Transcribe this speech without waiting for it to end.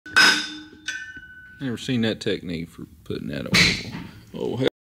Never seen that technique for putting that oil. Oh, hell.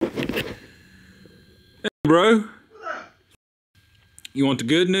 Hey, bro. You want the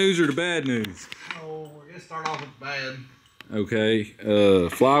good news or the bad news? Oh, we're gonna start off with bad. Okay,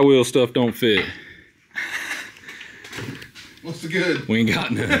 flywheel stuff don't fit. What's the good? We ain't got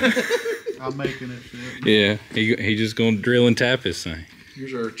none. I'm making it fit. Yeah, he just gonna drill and tap this thing.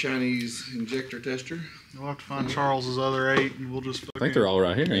 Here's our Chinese injector tester. We'll have to find Charles's other 8 and we'll just I think they're all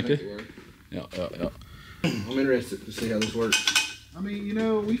right here, ain't they? Yeah. Yeah. I'm interested to see how this works. I mean, you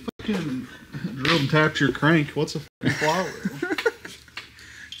know, we fucking drilled and tapped your crank. What's a fucking flywheel?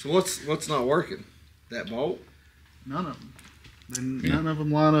 So what's not working? That bolt? None of them. And none of them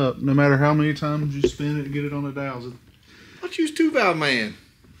line up. No matter how many times you spin it and get it on the dowels. Let's use 2-valve man.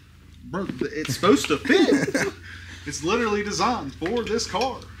 Bro, it's supposed to fit. It's literally designed for this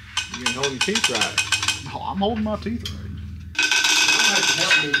car. You can hold your teeth right. No, I'm holding my teeth right. I have to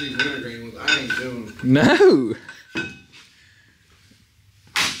help me with these wintergreen ones. I ain't doing them. No.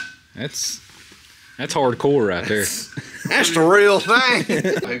 That's hardcore right there. That's the real thing. I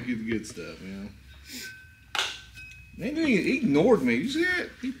get the good stuff, you know. He ignored me. You see that?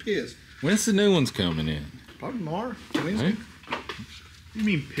 He pissed. When's the new ones coming in? Probably tomorrow. Hey? You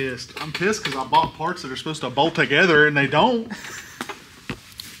mean pissed? I'm pissed because I bought parts that are supposed to bolt together and they don't.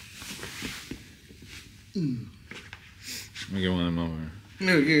 Let me get one of them over.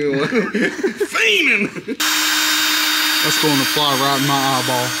 No, you fiending. That's going to fly right in my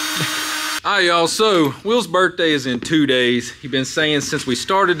eyeball. Alright, y'all, so Will's birthday is in 2 days. He's been saying since we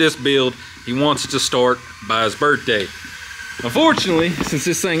started this build, he wants to start by his birthday. Unfortunately, since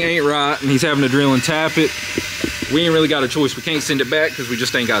this thing ain't right and he's having to drill and tap it, we ain't really got a choice. We can't send it back because we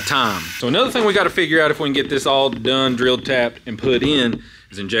just ain't got time. So another thing we got to figure out if we can get this all done, drilled, tapped, and put in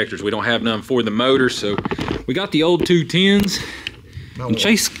is injectors. We don't have none for the motor, so we got the old 210s. And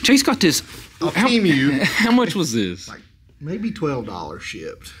Chase got this. How much was this? Like maybe $12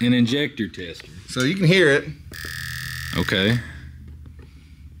 shipped. An injector tester. So you can hear it. Okay.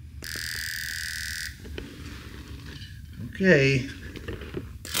 Okay.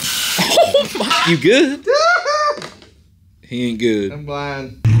 Oh my, you good? He ain't good. I'm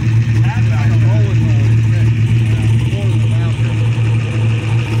blind.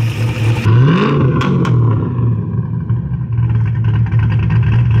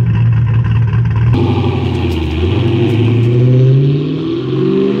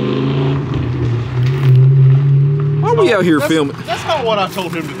 Why are we out here filming? That's not what I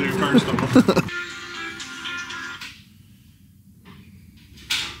told him to do, first of all.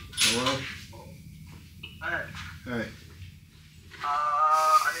 Hello? Hey, Hey.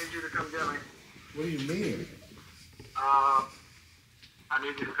 I need you to come get me. What do you mean? I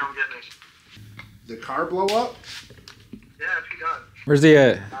need you to come get me. The car blow up? Yeah, if you got it. Where's he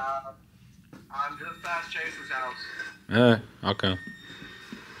at? I'm just past Chase's house. I'll come.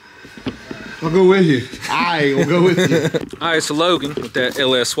 I'll go with you. I will go with you. Alright, so Logan with that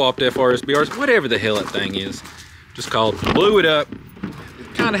LS swapped FRSBRs, whatever the hell that thing is, just called, blew it up.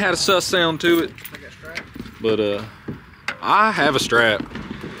 It kind of had a sus sound to it, but I have a strap.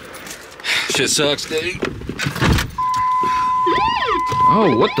 Shit sucks, dude.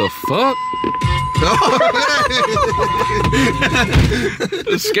 Oh, what the fuck?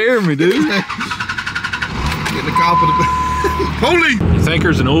 That scared me, dude. Get the cop of the police. You think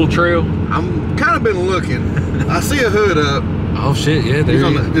there's an oil trail? I'm kind of been looking. I see a hood up. Oh shit, yeah, there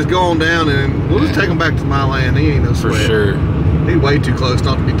he is. Just go on down and we'll just take him back to my land. He ain't no For sweat. sure. He's way too close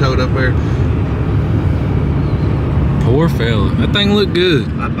not to be towed up there. Poor fella. That thing looked good.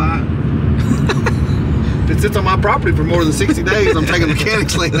 I'd buy it. If it sits on my property for more than 60 days, I'm taking the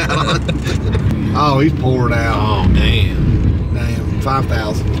mechanics lien out on it. Oh, he's poured out. Oh, damn. Damn,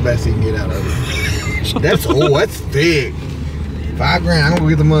 5,000 is the best he can get out of it. That's thick. $5 grand, I'm gonna go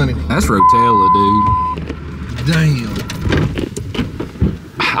get the money. That's Rotella, dude. Damn.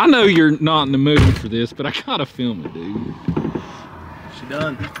 I know you're not in the mood for this, but I gotta film it, dude. She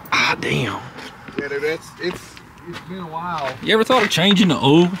done. Ah, damn. Yeah, dude, it's been a while. You ever thought of changing the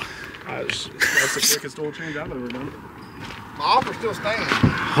oil? That's the quickest oil change I've ever done. My offer still stands.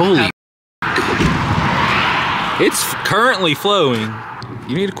 Holy. It's currently flowing.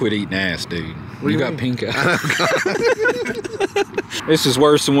 You need to quit eating ass, dude. You got pink eye. This is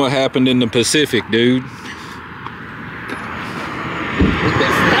worse than what happened in the Pacific, dude.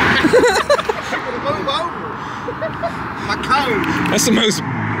 My cone. That's the most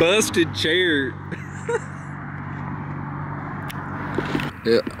busted chair.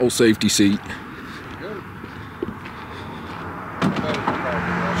 Yeah, old safety seat.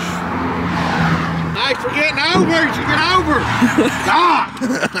 Nice for getting over. You get over. Stop.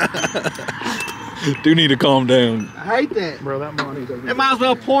 Do need to calm down. I hate that. Bro, that money's over. They might as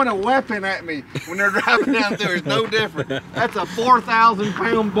well point a weapon at me when they're driving down there. It's no different. That's a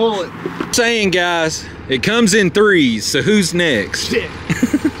 4,000-pound bullet. Saying, guys, it comes in threes, so who's next? Shit.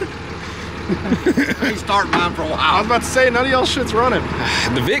 I ain't starting mine for a while. I was about to say, none of y'all shit's running.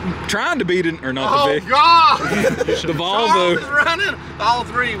 The Vic trying to beat it, or not Oh, the Vic. God. The Charles Volvo. is running. All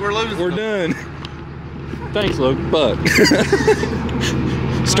three, we're losing. We're done. Thanks, Luke. But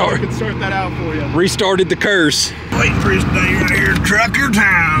I can start that out for you. restarted the curse. Wait for his day right here. Trucker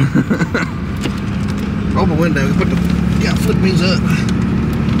time. Roll my window. Flip these up.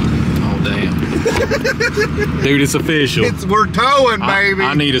 Oh damn. Dude, it's official. We're towing, baby.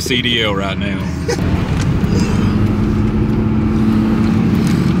 I need a CDL right now.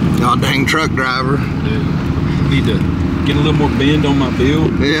 God dang truck driver. Dude, I need to get a little more bend on my bill.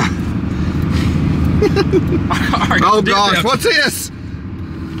 Yeah. Oh gosh, what's this?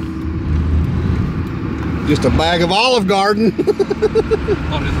 Just a bag of Olive Garden. Me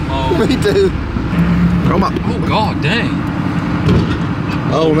too. Come on. Oh god dang.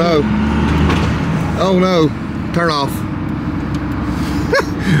 Oh no. Oh no. Turn off.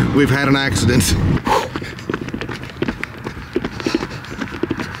 We've had an accident.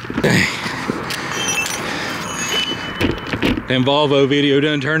 That Volvo video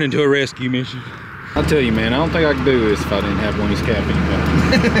done turned into a rescue mission. I'll tell you, man, I don't think I could do this if I didn't have one of these capping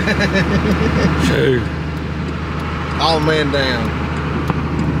guys. Shoot. All man down.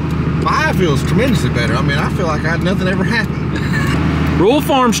 My eye feels tremendously better. I mean, I feel like nothing ever happened. Royal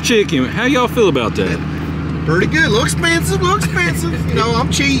Farms chicken, how y'all feel about that? Pretty good. Look expensive, look expensive. You know, I'm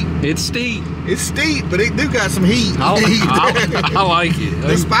cheap. It's steep. It's steep, but it do got some heat. I like it.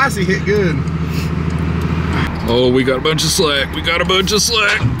 The spicy hit good. Oh, we got a bunch of slack. We got a bunch of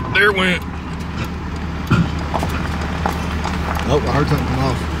slack. There it went. Oh, I heard something come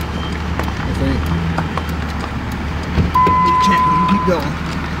off. I think. Keep going.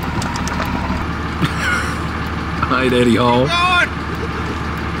 Hi, Daddy Hall.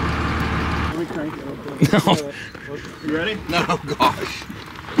 Let me crank it up. No, You ready? No, gosh.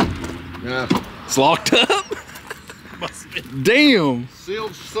 Yeah. it's locked up. Damn.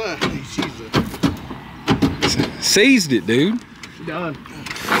 Sealed shut. Jesus. Seized it, dude. Done.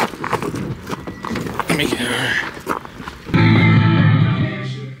 Let me.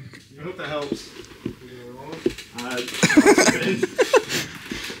 I hope that helps.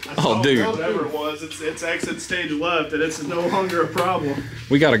 Oh, dude. Whatever it was, it's exit stage left, and it's no longer a problem.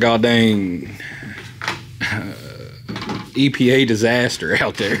 We got a goddamn EPA disaster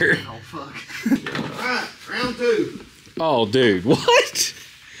out there. Oh, fuck. Alright, round two. Oh, dude, what?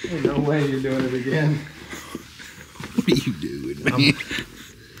 Ain't no way you're doing it again. What are you doing, man?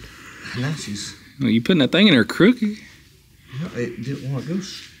 Now she's. Well, you putting that thing in there crooked? It didn't want to go.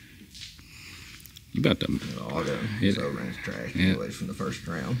 You about to. Oh, I got Yeah. so ran trash Yeah. anyways from the first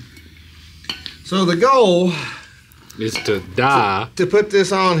round. So the goal Is to die. to put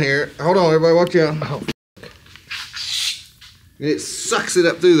this on here. Hold on, everybody, watch out. Oh, it sucks it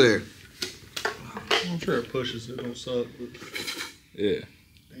up through there. I'm sure it pushes it, don't suck. Yeah.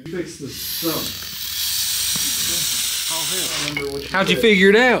 Fix the sump. How'd you figure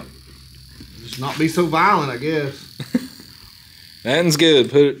it out? Just not be so violent, I guess. That's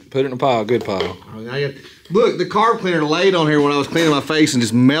good. Put it in a pile. Good pile. Look, the carb cleaner laid on here when I was cleaning my face and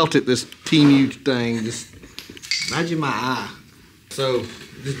just melted this teeny thing. Just imagine my eye. So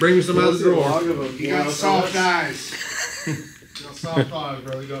just bring me some out of the drawer. You got soft eyes. You got soft eyes,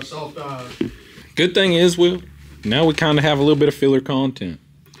 bro. You got soft eyes. Good thing is, Will, now we kind of have a little bit of filler content.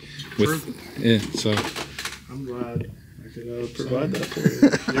 Yeah, so I'm glad I could provide that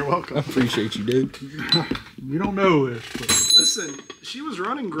for you. You're welcome. I appreciate you, dude. You don't know this, but listen, she was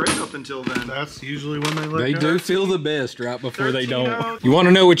running great up until then. That's usually when they let They go. do feel the best right before they 13 don't. out. You want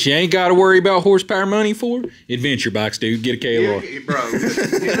to know what you ain't got to worry about horsepower money for? Adventure bikes, dude. Get a KLR. Bro,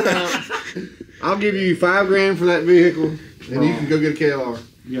 I'll give you $5,000 for that vehicle, and you can go get a KLR.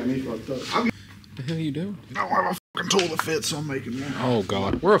 You got me fucked up. What the hell are you doing? I don't have a fucking tool that fits, so I'm making one. Oh,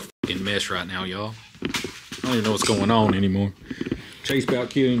 God. We're a fucking mess right now, y'all. I don't even know what's going on anymore. Chase about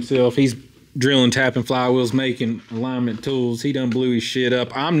killed himself. He's drilling, tapping flywheels, making alignment tools. He done blew his shit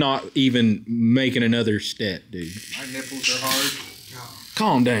up. I'm not even making another step, dude. My nipples are hard.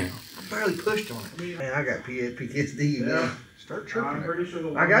 Calm down. I barely pushed on it. Man, I got PTSD. Yeah. Man. Start tripping. I'm pretty sure the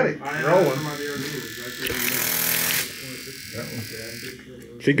one I got it. I Rolling. have somebody already was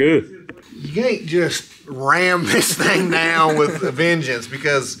She good. You can't just ram this thing down with a vengeance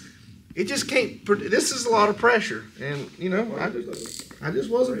because it just can't. This is a lot of pressure, and you know, I just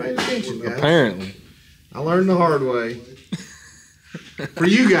wasn't paying attention, guys. Apparently. I learned the hard way. for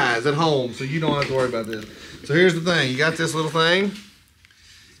you guys at home, so you don't have to worry about this. So here's the thing. You got this little thing.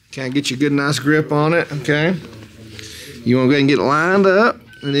 Kind of get you a good, nice grip on it, okay? You want to go ahead and get it lined up,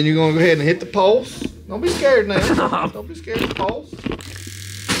 and then you're going to go ahead and hit the pulse. Don't be scared now. Don't be scared of the pulse.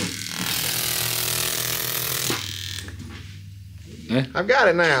 I've got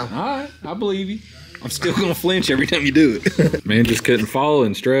it now. All right, I believe you. I'm still gonna flinch every time you do it. Man just couldn't follow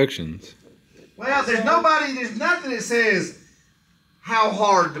instructions. Well, there's nothing that says how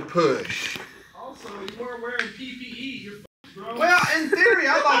hard to push. Also, you weren't wearing PPE. You're bro. Well, in theory,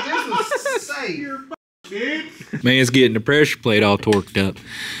 I thought this was safe. You're dude. Man's getting the pressure plate all torqued up.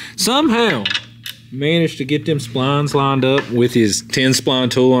 Somehow managed to get them splines lined up with his 10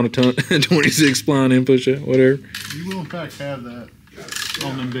 spline tool on a 26 spline input shot, whatever. You will in fact have that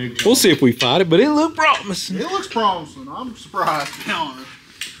on them big. We'll see if we fight it, but it looked promising. It looks promising. I'm surprised, to be honest.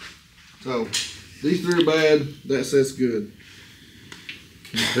 So, these three are bad. That set's good.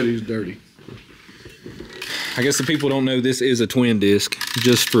 But he's dirty. I guess the people don't know this is a twin disc.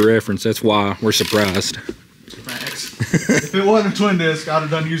 Just for reference, that's why we're surprised. Facts. If it wasn't a twin disc, I'd have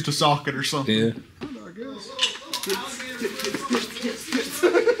done used a socket or something. Yeah.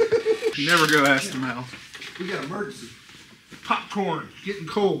 Never go ask the mouth. We got emergency. Popcorn, getting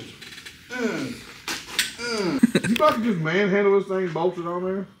cold. You about to just manhandle this thing bolted on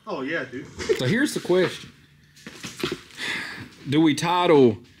there? Oh yeah, dude. So here's the question. Do we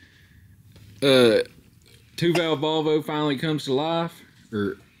title 2-valve Volvo finally comes to life?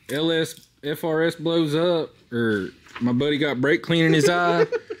 Or LS FRS blows up? Or my buddy got brake cleaner in his eye?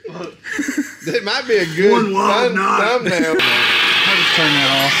 That might be a good thumbnail. I'll just turn that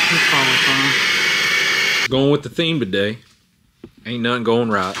off. It's probably fine. Going with the theme today. Ain't nothing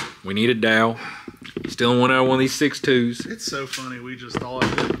going right. We need a Dow. Still want out one of these 6.2s. It's so funny. We just thought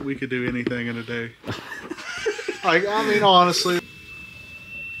that we could do anything in a day. Like, I mean, honestly.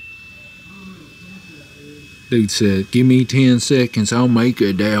 Dude said, give me 10 seconds, I'll make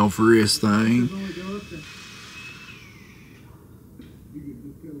a Dow for this thing.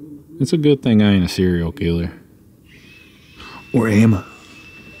 It's a good thing I ain't a serial killer. Or am I?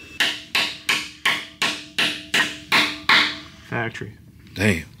 Factory.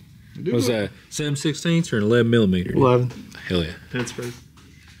 Damn. Was that 7/16 or an 11 millimeter? 11. Hell yeah. Pittsburgh.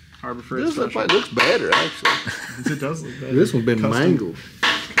 Harbor Freight. This looks better, actually. It does look better. This one's been mangled.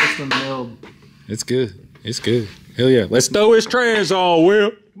 Custom milled. It's good. It's good. Hell yeah. Let's throw his trans on,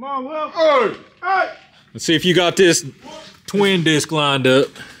 Will. Come on, Will. Hey! Hey! Let's see if you got this twin disc lined up.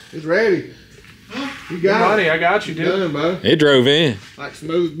 It's ready. You got it. I got you, dude. Done, bro. It drove in. Like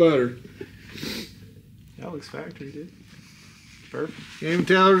smooth butter. That looks factory, dude. Perfect. Can't even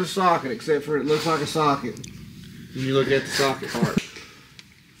tell there's a socket, except for it looks like a socket when you look at the socket part.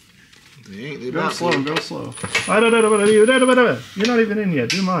 They Go slow, go slow. You're not even in yet.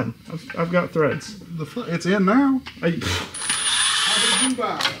 Do mine. I've got threads. It's in now. How did you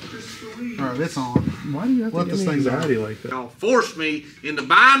buy it? Alright, it's on. Why do you have to let this thing anxiety like that? Y'all forced me into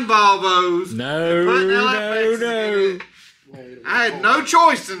buying Volvos. No, putting no, LFXs in no. it. I had no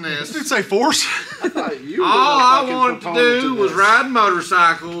choice in this. Did it say force? All I wanted to do was ride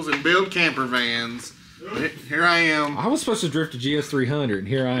motorcycles and build camper vans. Here I am. I was supposed to drift a GS300, and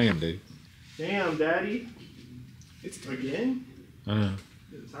here I am, dude. Damn, Daddy. It's again? I know.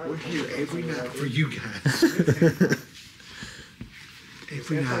 We're here every night for you guys.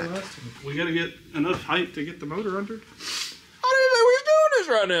 Every night. We gotta get enough height to get the motor under. I didn't know we was doing this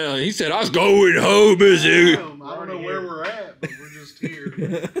right now. He said, I was going home, busy. I don't know where we're at, but we're just here.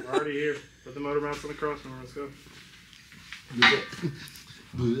 We're already here. Put the motor mounts on the crossbar. Let's go.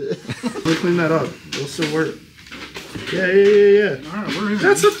 We'll clean that up. It'll still work. Yeah. Alright, we're in.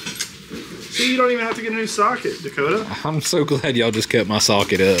 That's it. See, you don't even have to get a new socket, Dakota. I'm so glad y'all just kept my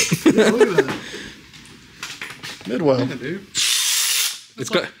socket up. Yeah, look at that. Midwell. Yeah, dude. It's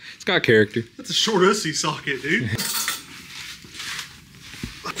got character. That's a short ussy socket, dude.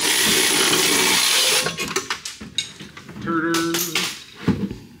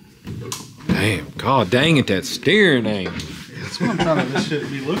 Damn, god dang it, that steering angle. That's what I'm trying to this shit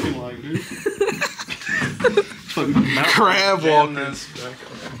be looking like, dude. Crab walking.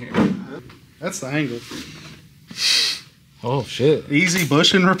 That's the angle. Oh shit. Easy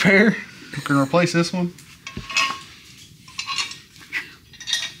bushing repair. We can replace this one.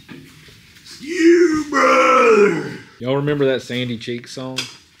 You brother. Y'all remember that Sandy Cheeks song?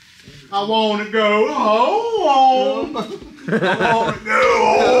 I want to go home. I want to go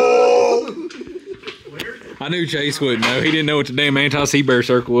home. I knew Chase wouldn't know. He didn't know what the damn anti-seabear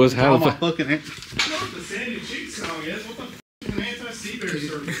circle was. How my the fucking You know what the Sandy Cheeks song is? What the f*** an anti-seabear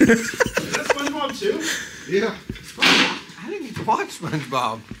circle? Is that SpongeBob too? Yeah. I didn't get to watch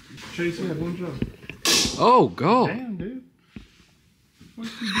SpongeBob. Chase had one job. Oh, God. Damn, dude.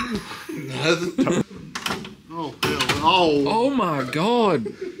 What'd you do? Nothing. Oh, hell. Oh. Oh, my God.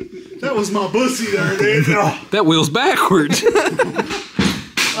 That was my pussy there, dude. Oh. That wheel's backwards.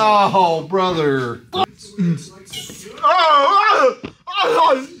 Oh, brother. Oh.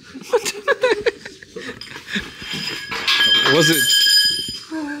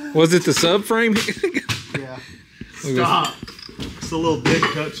 Was it the subframe? Yeah. Stop. It's a little dick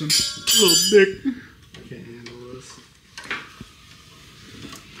touching. A little dick. I can't handle this.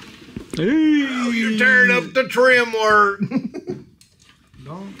 Oh, you're tearing up the trim work.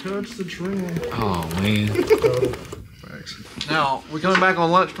 Don't touch the trim. Oh, man. Now, we coming back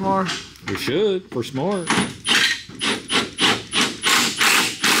on lunch tomorrow? We should. We're smart.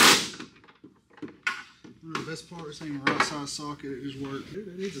 The best part is saying right side socket, it just worked. Dude,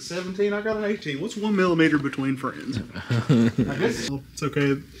 it needs a 17, I got an 18. What's 1 millimeter between friends? I guess it's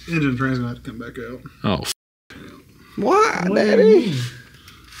okay. Engine train's gonna have to come back out. Oh, Why, Daddy?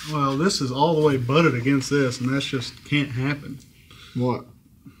 Well, this is all the way butted against this, and that's just can't happen. What?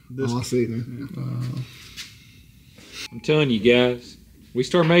 This, I see now. I'm telling you guys, we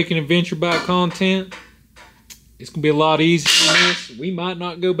start making adventure bike content, it's going to be a lot easier than this. We might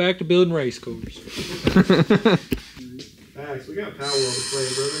not go back to building race cars. Facts, we got power on the play,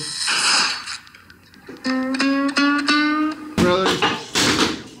 brother. Brother.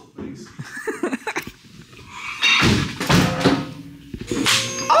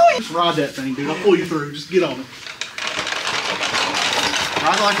 Just ride that thing, dude. I'll pull you through. Just get on it.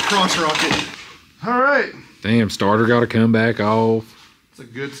 Ride like a cross rocket. All right. Damn, starter got to come back off. It's a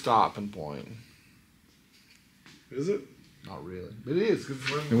good stopping point. Is it? Not really. But it is.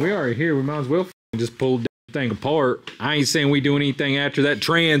 And we already here. We might as well just pull the thing apart. I ain't saying we do anything after that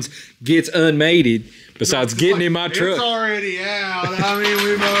trans gets unmated besides getting in my truck. It's already out. I mean,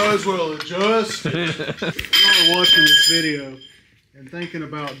 we might as well adjust. If you're watching this video and thinking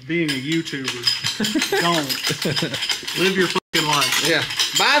about being a YouTuber, don't. Live your fucking life. Yeah.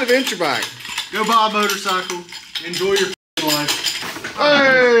 Buy an adventure bike. Go buy a motorcycle. Enjoy your fucking life.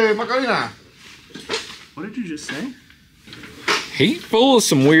 Hey, Macarena. What did you just say? He's full of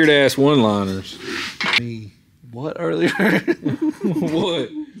some weird ass one-liners. What earlier? What?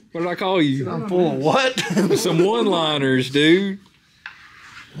 What did I call you? I'm full of what? Some one-liners, dude.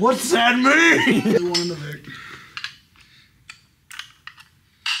 What's that mean? One in the Vic.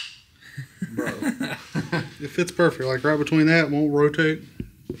 Bro. It fits perfect. Like right between that, won't rotate.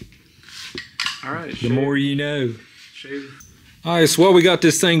 All right. The more you know. Shave. All right, so while we got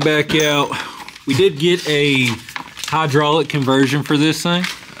this thing back out, we did get a hydraulic conversion for this thing.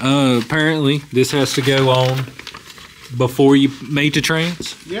 Apparently, this has to go on before you mate the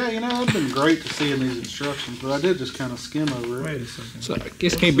trans. Yeah, you know, it'd been great to see in these instructions, but I did just kind of skim over it. Wait a second. So I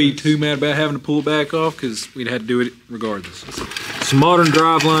guess can't be too mad about having to pull it back off because we'd have to do it regardless. So Modern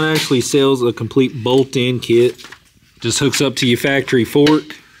Driveline actually sells a complete bolt-in kit. Just hooks up to your factory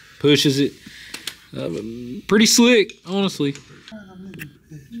fork, pushes it. Pretty slick, honestly.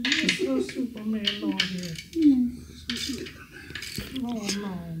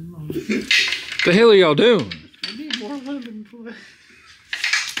 The hell are y'all doing?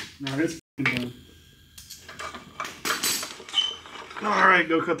 No, it's done. All right,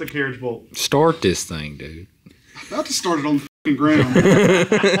 go cut the carriage bolt. Start this thing, dude. About to start it on the ground.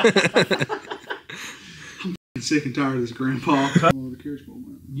 I'm sick and tired of this, Grandpa. The carriage bolt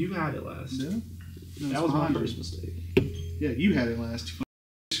went. You had it last. Yeah? No, That was my first mistake. Yeah, you had it last.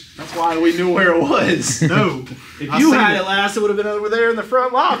 That's why we knew where it was. No. If I you seen had it. it last, it would have been over there in the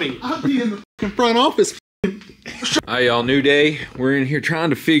front lobby. I'll be in the front office. Alright, y'all, new day. We're in here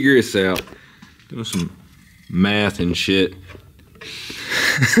trying to figure this out. Doing some math and shit.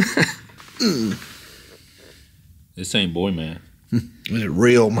 This ain't boy math. It's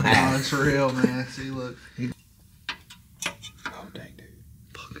real, man. Oh, it's real, man. See, look. Oh, dang, dude.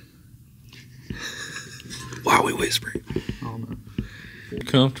 Fuck. Why are we whispering? Oh, no.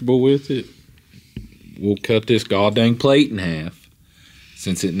 Comfortable with it? We'll cut this goddamn plate in half.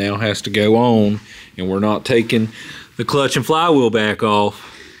 Since it now has to go on and we're not taking the clutch and flywheel back off,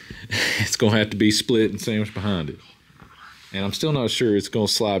 it's going to have to be split and sandwiched behind it. And I'm still not sure it's going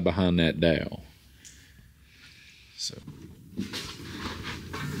to slide behind that dowel. So.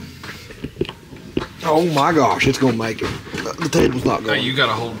 Oh my gosh, it's gonna make it. The table's not going. You got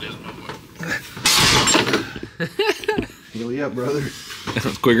to hold this. Hell yeah, brother.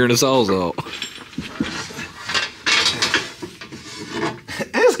 That's quicker than a sawzall.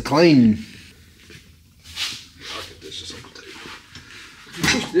 That's clean. I'll get this just on the table.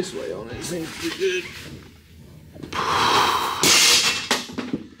 Push this way on it. It seems pretty good.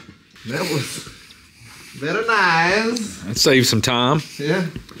 That was very nice. That saves some time. Yeah.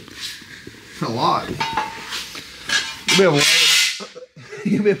 A lot.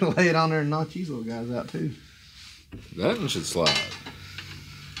 You'll be able to lay it on there and knock these little guys out too. That one should slide.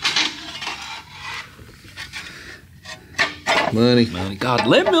 Money. God,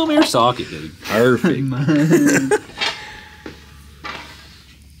 11mm socket, dude. Perfect.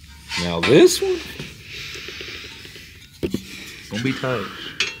 Now this one gonna be tight.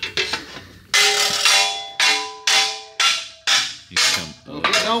 Well, if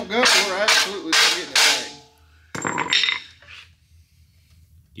it don't go, we're absolutely getting it back.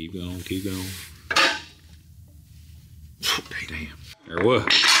 Keep going, keep going. Damn. There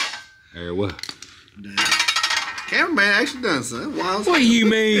what? There what? Damn. Cameraman actually done something. Wild. What do you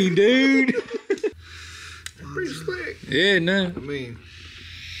mean, dude? Pretty slick. Yeah, no. I mean,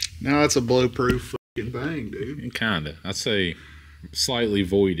 Now it's a blow-proof fucking thing, dude. Kinda. I'd say slightly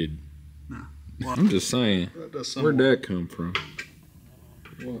voided. Well, I'm just saying. that does Where'd something. that come from?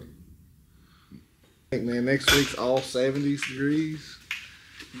 what? I think, man, next week's all 70s degrees.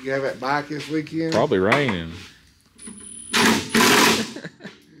 You have that bike this weekend. Probably raining.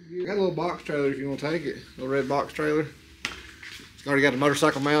 You got a little box trailer if you want to take it. A little red box trailer. It's already got a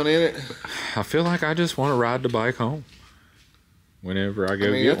motorcycle mount in it. I feel like I just want to ride the bike home. Whenever I go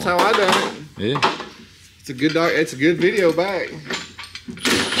I mean, get that's one. how I done it. Yeah. It's a good dog. It's a good video back.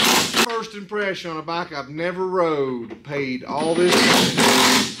 First impression on a bike I've never rode. Paid all this money.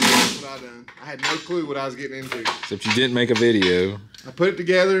 That's what I done. I had no clue what I was getting into. Except you didn't make a video. I put it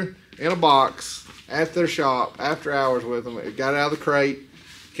together in a box at their shop after hours with them. It got out of the crate.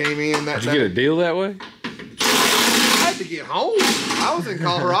 Came in that Did you get a deal that way? I had to get home. I was in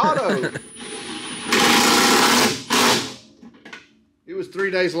Colorado. It was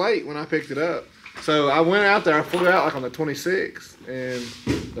 3 days late when I picked it up. So I went out there. I flew out like on the 26th,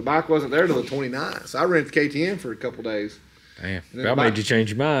 and the bike wasn't there till the 29th. So I rented KTM for a couple days. Damn. then That the made bike- you change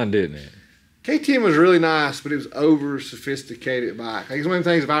your mind, didn't it? KTM was really nice, but it was over sophisticated bike. Like, it's one of the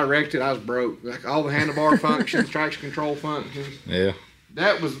things, if I wrecked it, I was broke. Like all the handlebar functions, traction control functions. Yeah.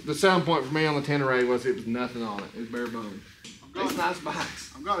 That was the selling point for me on the Tenere was it was nothing on it. It was bare bones. It's nice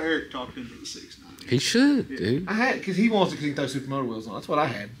bikes. I've got Eric talked into the 690. He should, dude. I had, because he wants to, because he can throw supermoto wheels on. That's what I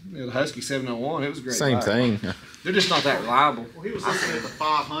had. It was a Husky 701. It was a great Same bike. thing. They're just not that reliable. Well, he was looking at the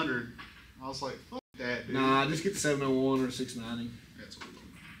 500. I was like, fuck that, dude. Nah, just get the 701 or the 690. That's what he told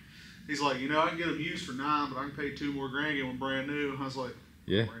me. He's like, you know, I can get them used for $9, but I can pay $2 more grand, get one brand new. I was like,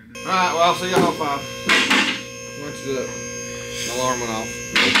 Yeah. brand new. All right, well, I'll see y'all at 5. Lunch is up. My alarm went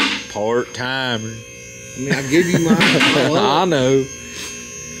off. Part timer. I mean, I give you my I know.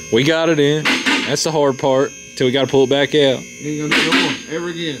 We got it in. That's the hard part. Till we got to pull it back out. You ain't gonna do no more, ever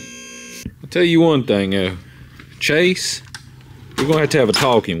again. I'll tell you one thing, though. Chase, we're going to have a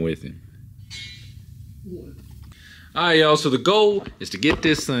talking with him. Alright, y'all. So the goal is to get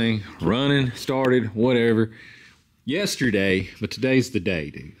this thing running, started, whatever. Yesterday, but today's the day,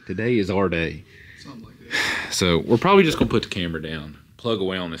 dude. Today is our day. Something like that. So we're probably just going to put the camera down, plug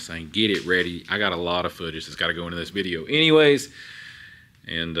away on this thing, get it ready. I got a lot of footage that's got to go into this video anyways.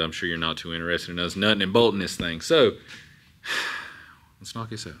 And I'm sure you're not too interested in us nutting and bolting this thing. So, let's knock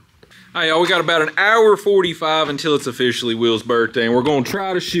this out. All right, y'all, we got about an hour 45 until it's officially Will's birthday. And we're going to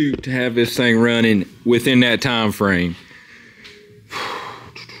try to shoot to have this thing running within that time frame.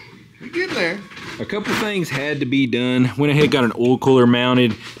 You're getting there. A couple things had to be done. Went ahead, got an oil cooler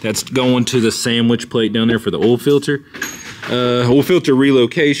mounted. That's going to the sandwich plate down there for the oil filter. Oil filter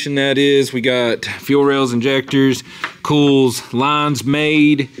relocation, that is. We got fuel rails, injectors, cools, lines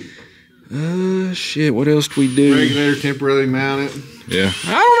made. Shit, what else do we do? Regulator temporarily mounted. Yeah.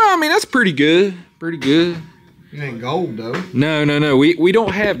 I don't know. I mean, that's pretty good. Pretty good. It ain't gold though. No. We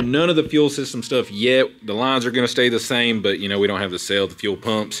don't have none of the fuel system stuff yet. The lines are going to stay the same, but, you know, we don't have the cell, the fuel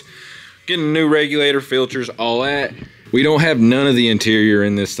pumps. Getting a new regulator, filters, all that. We don't have none of the interior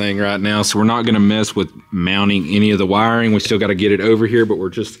in this thing right now, so we're not going to mess with mounting any of the wiring. We still got to get it over here, but we're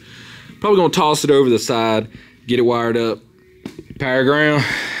just probably going to toss it over the side, get it wired up, power ground,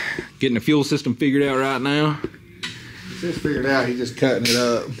 getting the fuel system figured out right now. He's just figured out. He's just cutting it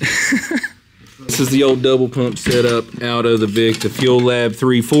up. This is the old double pump setup out of the Vic, the Fuel Lab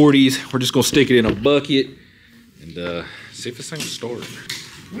 340s. We're just going to stick it in a bucket and see if this thing will start.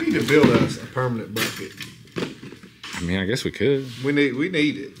 We need to build us a permanent bucket. I mean, I guess we could. We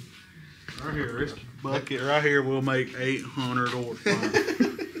need it. Right here, this bucket right here will make 800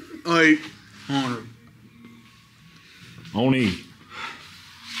 horsepower. 800. On E.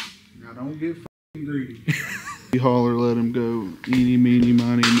 Now don't get fucking greedy. You holler, let him go. Eeny, meeny,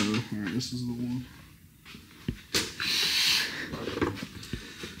 miny, mo. Alright, this is the one.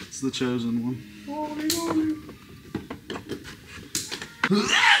 the chosen one.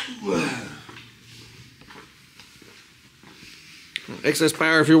 Excess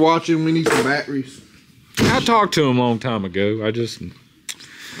power if you're watching. We need some batteries. I talked to him a long time ago. I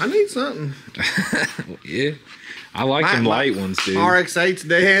need something. yeah. I like them light ones, dude. RX-8's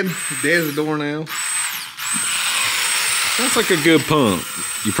dead. Dead as a doornail. Sounds like a good pump.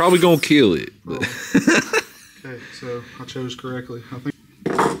 You're probably gonna kill it. But Okay, so I chose correctly. I think.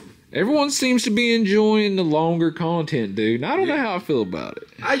 everyone seems to be enjoying the longer content, dude. And I don't know how I feel about it.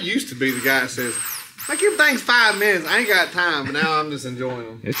 I used to be the guy that says, I give things 5 minutes. I ain't got time, but now I'm just enjoying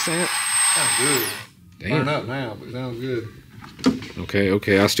them. It sounds good. damn. Burn up now, but it sounds good.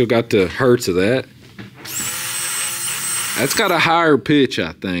 Okay. I still got the hertz of that. That's got a higher pitch,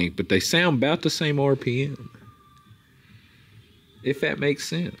 I think, but they sound about the same RPM. If that makes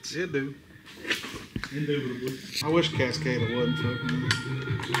sense. It do. Indubitably. I wish Cascada wasn't fucking.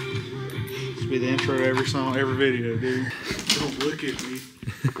 This be the intro to every song, every video, dude. Don't look at me.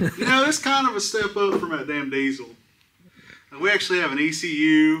 You know, it's kind of a step up from that damn diesel. We actually have an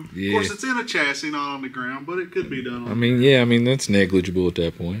ECU. Yeah. Of course, it's in a chassis, not on the ground, but it could be done on I mean, that's negligible at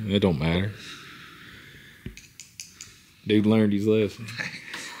that point. It don't matter. Dude learned his lesson.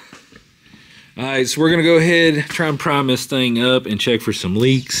 Alright, so we're going to go ahead, try and prime this thing up and check for some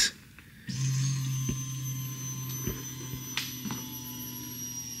leaks.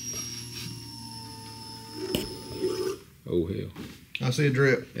 Oh, hell. I see a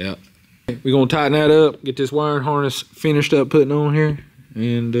drip. Yeah. We're going to tighten that up, get this wiring harness finished up putting on here.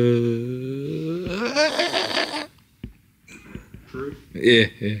 And, True. yeah.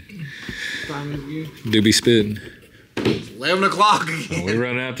 Time is good. Do be spitting. It's 11 o'clock again. We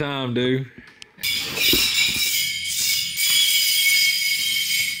running out of time, dude.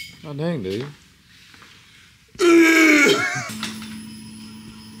 Oh, dang, dude.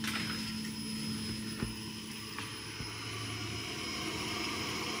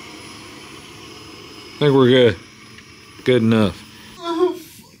 I think we're good. Good enough. Oh,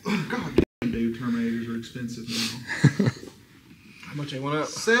 God damn, dude, Terminators are expensive now. How much they went up?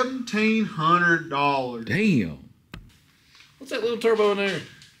 $1,700. Damn. What's that little turbo in there?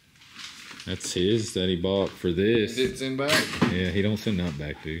 That's his that he bought for this. Did it send back? Yeah, he don't send nothing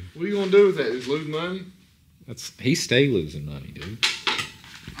back, dude. What are you going to do with that? Just lose money? He stay losing money, dude.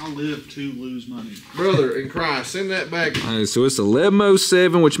 I live to lose money. Brother in Christ, send that back. All right, so it's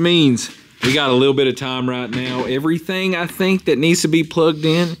 11:07, which means we got a little bit of time right now. Everything I think that needs to be plugged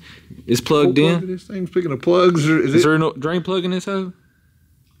in is plugged in. This thing, speaking of plugs, Is there no drain plug in this hoe?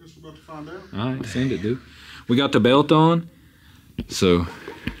 Guess we're about to find out. All right, send it, dude. We got the belt on, so.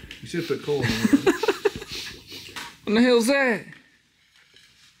 You should put coil in there. What the hell's that?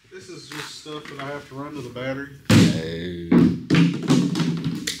 This is just stuff that I have to run to the battery.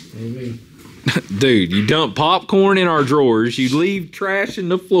 Dude, you dump popcorn in our drawers. You leave trash in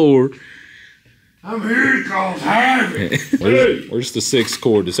the floor. I'm here cause havoc. Where's the 6th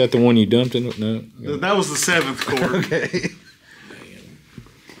cord? Is that the one you dumped in? No. That was the 7th cord. Okay.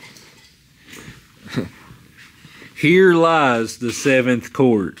 Here lies the 7th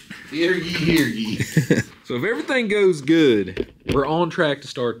cord. Hear ye, hear ye. So if everything goes good, we're on track to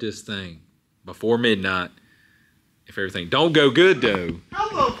start this thing before midnight. If everything don't go good though, How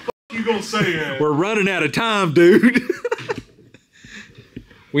the fuck you gonna say that? we're running out of time, dude.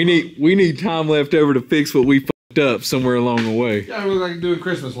 we need time left over to fix what we fucked up somewhere along the way. Yeah, look like doing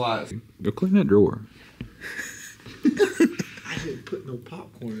Christmas lights. Go clean that drawer. I didn't put no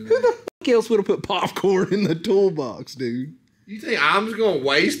popcorn in there. Who else would have put popcorn in the toolbox, dude? You think I'm just gonna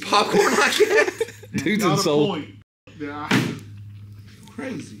waste popcorn like that? Dude's Got a insulted. point. Yeah.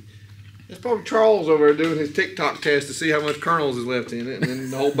 Crazy. That's probably Charles over there doing his TikTok test to see how much kernels is left in it, and then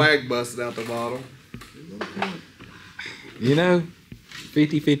the whole bag busted out the bottom. You know,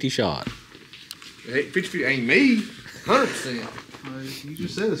 50-50 shot. Hey, 50 ain't me. 100%. You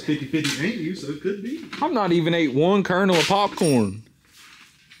just said it's 50-50 ain't you, so it could be. I've not even ate one kernel of popcorn.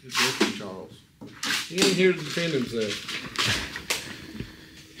 It's different, Charles. He ain't here to defend himself.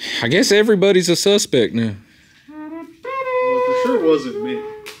 I guess everybody's a suspect now. Well, it for sure wasn't me.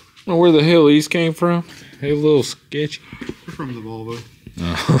 I don't know where the hell these came from. They a little sketchy. They're from the Volvo.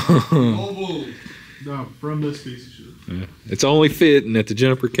 Volvo. No, from this piece of shit. Yeah. It's only fitting that the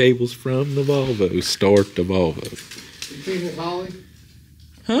jumper cable's from the Volvo. Start the Volvo. You seen this Holly?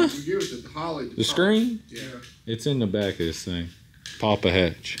 Huh? You give it to Holly. The screen? Yeah. It's in the back of this thing. Pop a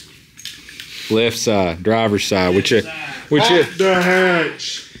hatch. Left side, driver's side. Which the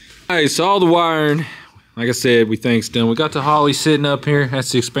hatch. Alright, so all the wiring, like I said, we think it's done. We got the Holly sitting up here.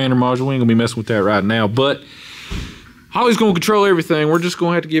 That's the expander module. We ain't gonna be messing with that right now. But Holly's gonna control everything. We're just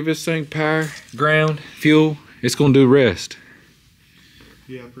gonna have to give this thing power, ground, fuel. It's gonna do the rest.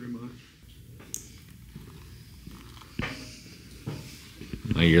 Yeah, pretty much.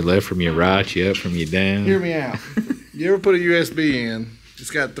 Like your left from your right, you up from your down. Hear me out. You ever put a USB in? It's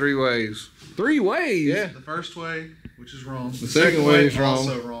got 3 ways. 3 ways? Yeah. The first way, which is wrong. The second way is wrong.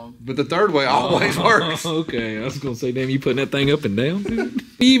 Also wrong. But the third way always works. Okay, I was gonna say, damn, you putting that thing up and down, dude? What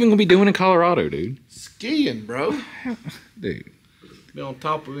are you even gonna be doing in Colorado, dude? Skiing, bro. Dude. Be on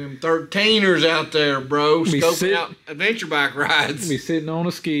top of them 13ers out there, bro. Be Scoping out adventure bike rides. Be sitting on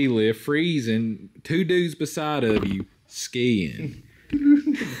a ski lift, freezing, 2 dudes beside of you, skiing. No,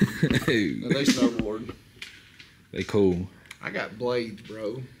 they snowboard. They cool. I got blades,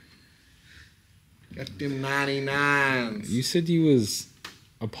 bro. Got them 99s. You said you was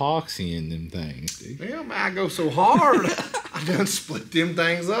epoxying them things, dude. Damn, man, I go so hard. I done split them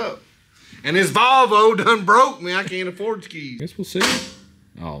things up. And this Volvo done broke me. I can't afford skis. Guess we'll see.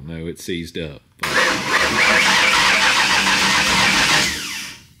 Oh no, it's seized up.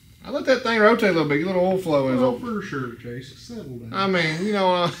 I let that thing rotate a little bit. Get a little oil flow in. Oh, for sure, Chase. Settle down. I mean, you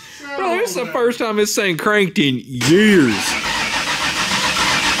know, Bro, this is the first time this thing cranked in years.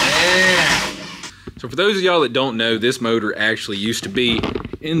 yeah. So for those of y'all that don't know, this motor actually used to be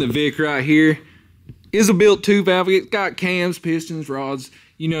in the Vic right here. Is a built 2 valve. It's got cams, pistons, rods,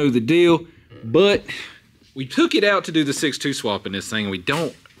 you know the deal. But we took it out to do the 6.2 swap in this thing. We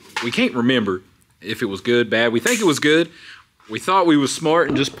can't remember if it was good, bad. We think it was good. We thought we was smart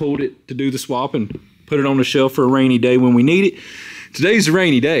and just pulled it to do the swap and put it on the shelf for a rainy day when we need it. Today's a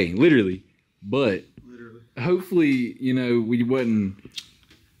rainy day, literally. But hopefully, you know, we wasn't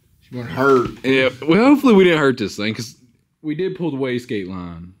hurt. Yeah, well, hopefully we didn't hurt this thing, because we did pull the wastegate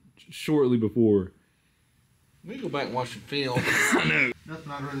line shortly before. We go back and watch the film. I know.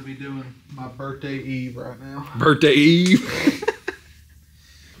 Nothing I'd rather be doing my birthday eve right now. Birthday eve.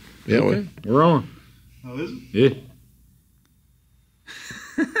 Yeah, okay. We're on. Oh, is it? Yeah.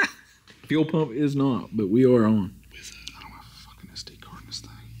 Fuel pump is not, but we are on. I don't have a fucking SD card in this thing.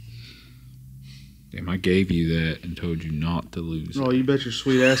 Damn, I gave you that and told you not to lose it. Oh, you bet your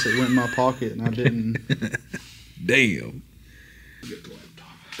sweet ass it went in my pocket and I didn't. Damn. Get the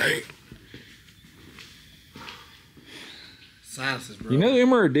laptop. Dang. Sinuses, bro. You know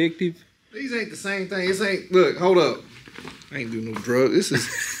them are addictive. These ain't the same thing. This ain't, look, hold up. I ain't doing no drug. This is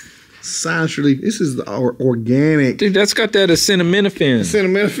sinus relief. This is our organic. Dude, that's got that acetaminophen.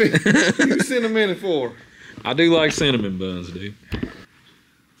 Acetaminophen. What you acetaminophen for? I do like cinnamon buns, dude.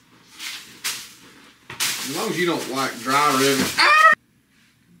 As long as you don't like dry ribbon.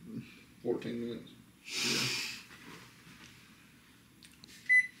 14 minutes. Yeah.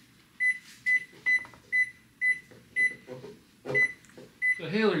 What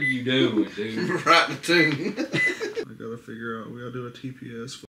the hell are you doing, dude? Writing a tune. I gotta figure out. We gotta do a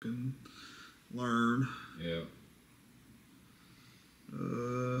TPS fucking learn. Yeah.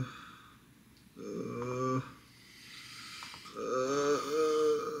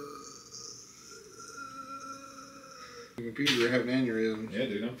 The computer having aneurysms. Yeah,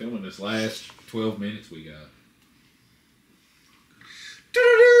 dude, I'm filming this last 12 minutes we got.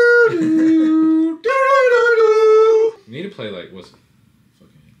 We need to play like, what's it?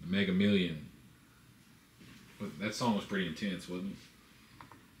 Fucking Mega Million. That song was pretty intense, wasn't it?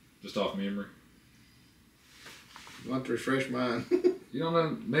 Just off memory. You want to refresh mine? You don't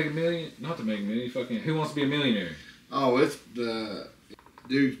know Mega Million? Not the Mega Million, fucking Who Wants to Be a Millionaire? Oh, it's the...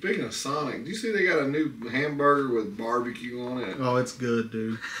 Dude, speaking of Sonic, do you see they got a new hamburger with barbecue on it? Oh, it's good,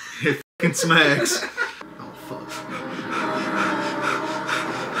 dude. It fucking smacks. Oh, fuck.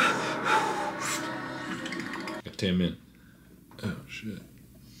 Got 10 minutes. Oh, shit.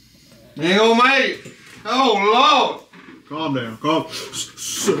 Ain't gonna make it. Oh, Lord. Calm down.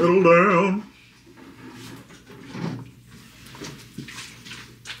 Settle down.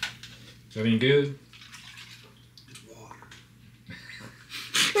 Is that any good?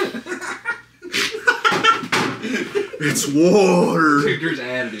 It's water. Dude, there's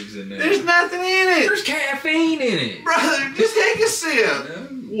additives in there. There's nothing in it. There's caffeine in it. Brother, just take a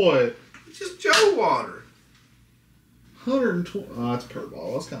sip. What? It's just Joe water. 120. Oh, that's per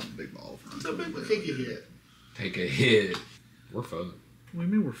ball. That's kind of a big ball. It's a big kicky hit. Take a hit. We're fucked. What do you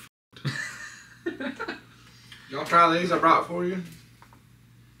mean we're Y'all try these I brought for you?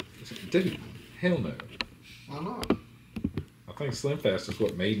 Dude, hell no. Why not? I think Slim Fast is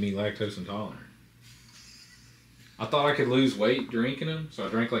what made me lactose intolerant. I thought I could lose weight drinking them, so I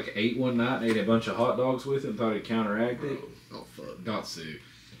drank like 8 one night and ate a bunch of hot dogs with it and thought it'd counteract it. Oh, fuck. Got sick.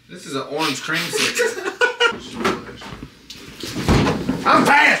 This is an orange cream stick. I'm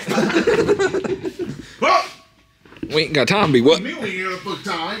fast! Whoa! We ain't got time to be what? Me, we ain't got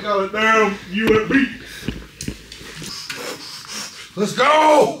time. I ain't got it down. USB. Let's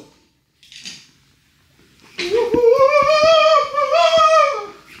go!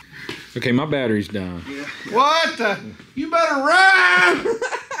 Okay, my battery's down. Yeah. What the? You better run!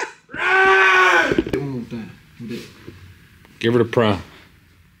 Run! One more time. Give it a prime.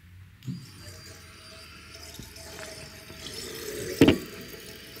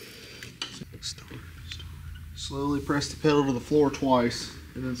 Slowly press the pedal to the floor twice,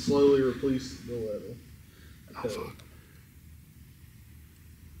 and then slowly release the level. Oh, fuck.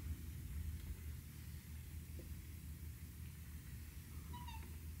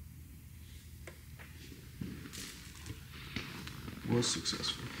 Was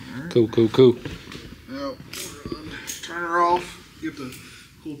successful. All right. Cool, cool, cool. Now, turn her off. Get the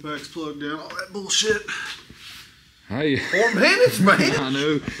cool packs plugged in. All that bullshit. Hey. 4 minutes, man. I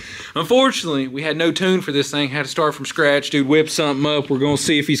know. Unfortunately, we had no tune for this thing. Had to start from scratch. Dude, whip something up. We're going to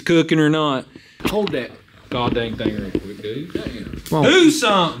see if he's cooking or not. Hold that god dang thing real quick, dude. Damn. Come on. Do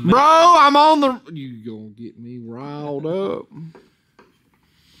something. Bro, I'm on the... You gonna get me riled up.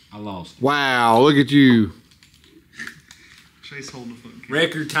 I lost. Wow, look at you. Chase holding the fucking camera.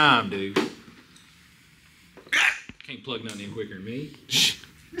 Record time, dude. Can't plug nothing in quicker than me.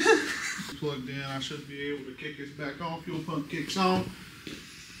 Plugged in. I should be able to kick this back on. Fuel pump kicks on.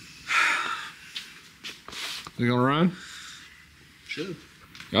 You gonna run? Should.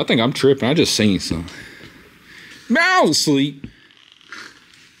 I think I'm tripping. I just seen something. I was asleep.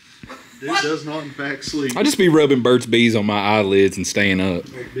 Dude does not, in fact, sleep. I just be rubbing Burt's Bees on my eyelids and staying up.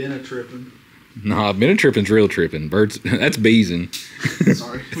 Been a tripping. Nah, been a tripping's real tripping. Burt's, that's beezing.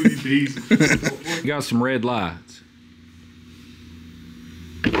 Sorry. Please bees. Got some red lights.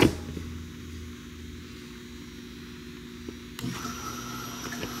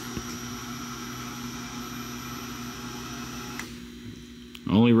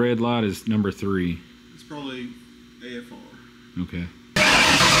 Only red light is number 3. It's probably AFR. Okay.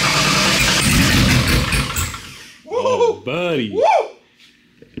 Oh, buddy. Woo!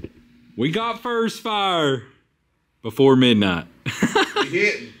 We got first fire before midnight. You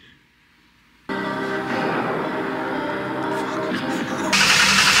hitting.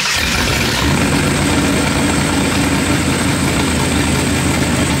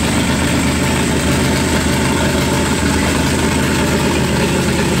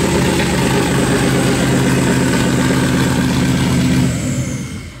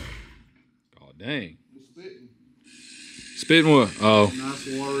 Oh, dang. Spitting what? Oh. Nice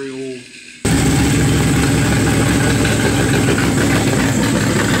watery oil.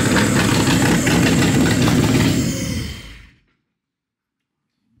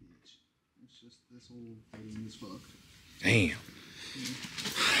 It's just this oil thing is fucked. Damn.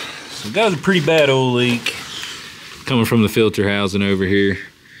 So that was a pretty bad oil leak coming from the filter housing over here.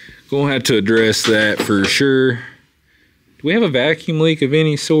 Gonna have to address that for sure. Do we have a vacuum leak of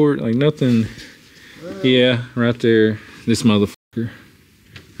any sort? Like nothing. Yeah, right there. This motherfucker.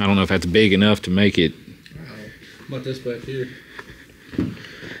 I don't know if that's big enough to make it. How about this back here?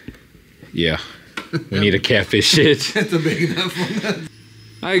 Yeah. We need a catfish shit. That's a big enough one.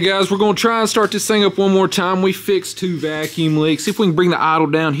 Alright guys, we're gonna try and start this thing up one more time. We fixed 2 vacuum leaks. See if we can bring the idle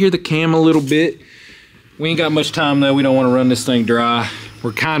down, hear the cam a little bit. We ain't got much time though. We don't want to run this thing dry.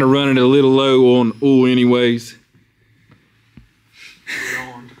 We're kind of running it a little low on oil anyways.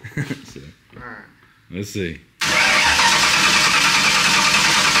 Let's see.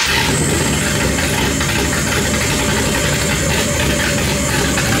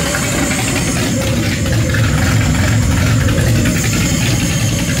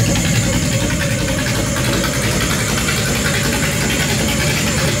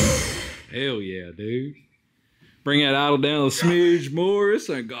 Hell yeah, dude. Bring that idle down a smidge more. This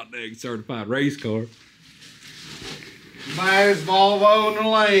ain't goddamn certified race car. Baddest Volvo in the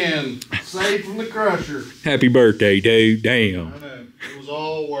land. Saved from the crusher. Happy birthday, dude. Damn. I know. It was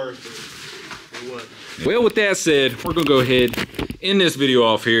all worth it. It wasn't. Well, with that said, we're gonna go ahead end this video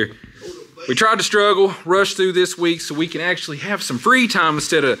off here. We tried to struggle, rush through this week so we can actually have some free time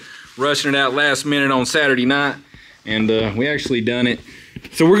instead of rushing it out last minute on Saturday night. And we actually done it.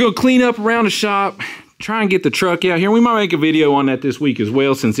 So we're gonna clean up around the shop, try and get the truck out here. We might make a video on that this week as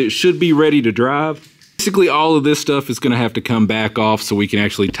well since it should be ready to drive. Basically, all of this stuff is gonna have to come back off so we can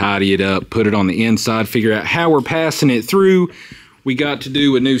actually tidy it up, put it on the inside, figure out how we're passing it through. We got to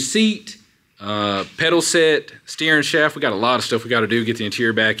do a new seat, pedal set, steering shaft. We got a lot of stuff we got to do, get the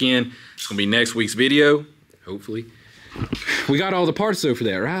interior back in. It's gonna be next week's video, hopefully. We got all the parts though for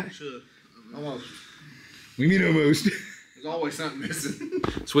that, right? Should. Almost. We mean almost. There's always something missing.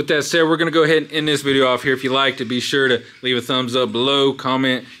 So with that said, we're going to go ahead and end this video off here. If you liked it, be sure to leave a thumbs up below,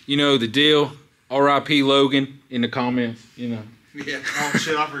 comment. You know the deal. R.I.P. Logan in the comments, you know. Yeah. Oh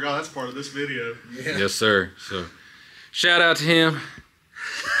shit, I forgot that's part of this video. Yeah. Yes, sir. So shout out to him.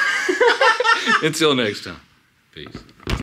 Until next time. Peace.